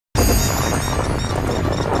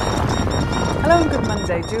and good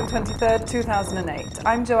Monday, June 23rd, 2008.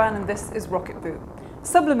 I'm Joanne and this is Rocket Boom.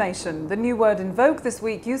 Sublimation, the new word in vogue this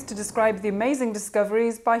week, used to describe the amazing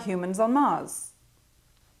discoveries by humans on Mars.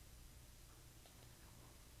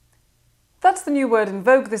 That's the new word in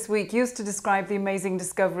vogue this week, used to describe the amazing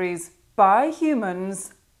discoveries by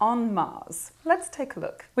humans on Mars. Let's take a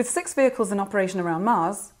look. With 6 vehicles in operation around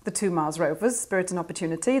Mars, the 2 Mars rovers, Spirit and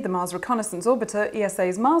Opportunity, the Mars Reconaissance Orbiter,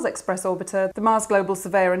 ESA's Mars Express Orbiter, the Mars Global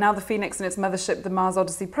Surveyor, and now the Phoenix and its mothership, the Mars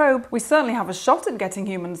Odyssey probe, we certainly have a shot at getting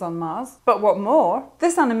humans on Mars. But what more?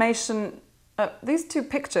 This animation, these 2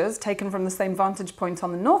 pictures, taken from the same vantage point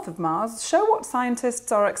on the north of Mars, show what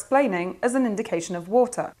scientists are explaining as an indication of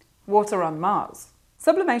water. Water on Mars.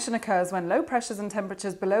 Sublimation occurs when low pressures and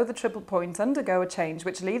temperatures below the triple point undergo a change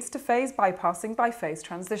which leads to phase bypassing by phase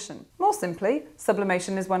transition. More simply,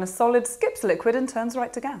 sublimation is when a solid skips liquid and turns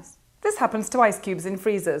right to gas. This happens to ice cubes in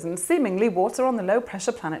freezers and seemingly water on the low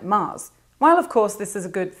pressure planet Mars. While of course this is a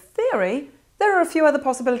good theory, there are a few other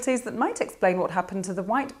possibilities that might explain what happened to the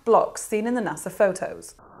white blocks seen in the NASA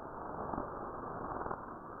photos.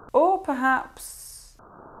 Or perhaps,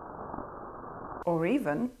 or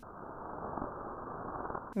even,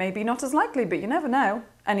 maybe not as likely, but you never know.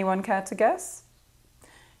 Anyone care to guess?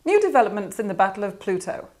 New developments in the Battle of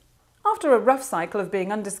Pluto. After a rough cycle of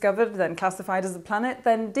being undiscovered, then classified as a planet,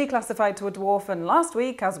 then declassified to a dwarf, and last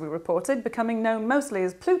week, as we reported, becoming known mostly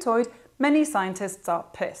as Plutoid, many scientists are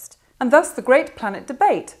pissed. And thus the great planet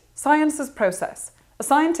debate, science as process. A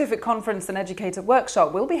scientific conference and educator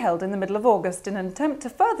workshop will be held in the middle of August in an attempt to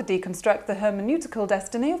further deconstruct the hermeneutical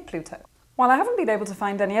destiny of Pluto. While I haven't been able to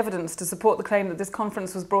find any evidence to support the claim that this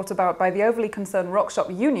conference was brought about by the overly concerned Rockshop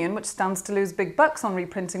Union, which stands to lose big bucks on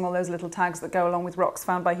reprinting all those little tags that go along with rocks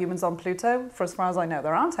found by humans on Pluto, for as far as I know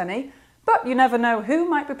there aren't any, but you never know who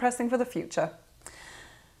might be pressing for the future.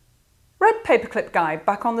 Red Paperclip guy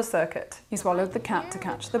back on the circuit. He swallowed the cat to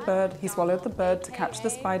catch the bird. He swallowed the bird to catch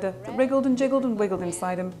the spider that wriggled and jiggled and wiggled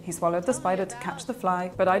inside him. He swallowed the spider to catch the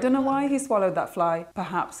fly, but I don't know why he swallowed that fly.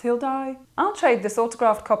 Perhaps he'll die. I'll trade this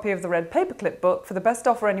autographed copy of the Red Paperclip book for the best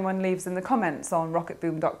offer anyone leaves in the comments on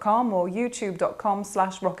rocketboom.com or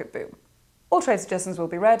youtube.com/rocketboom. All trade suggestions will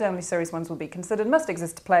be read, only serious ones will be considered, must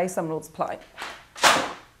exist to play, some rules apply.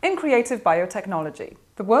 In creative biotechnology,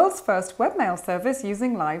 the world's first webmail service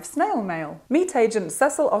using live snail mail. Meet agents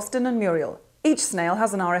Cecil, Austin and Muriel. Each snail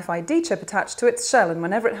has an RFID chip attached to its shell, and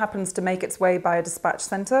whenever it happens to make its way by a dispatch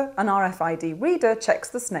centre, an RFID reader checks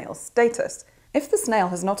the snail's status. If the snail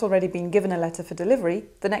has not already been given a letter for delivery,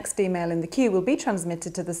 the next email in the queue will be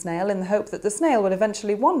transmitted to the snail in the hope that the snail will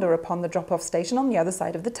eventually wander upon the drop-off station on the other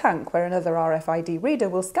side of the tank, where another RFID reader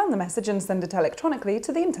will scan the message and send it electronically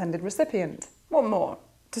to the intended recipient. What more?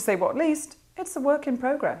 To say what least, it's a work in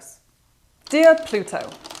progress. Dear Pluto,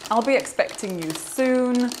 I'll be expecting you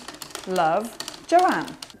soon. Love,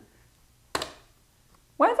 Joanne.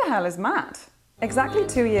 Where the hell is Matt? Exactly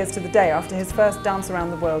 2 years to the day after his first Dance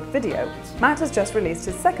Around the World video, Matt has just released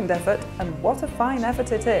his second effort, and what a fine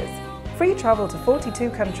effort it is. Free travel to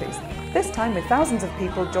 42 countries, this time with thousands of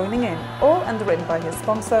people joining in, all underwritten by his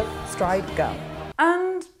sponsor, Stride Gum.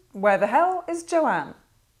 And where the hell is Joanne?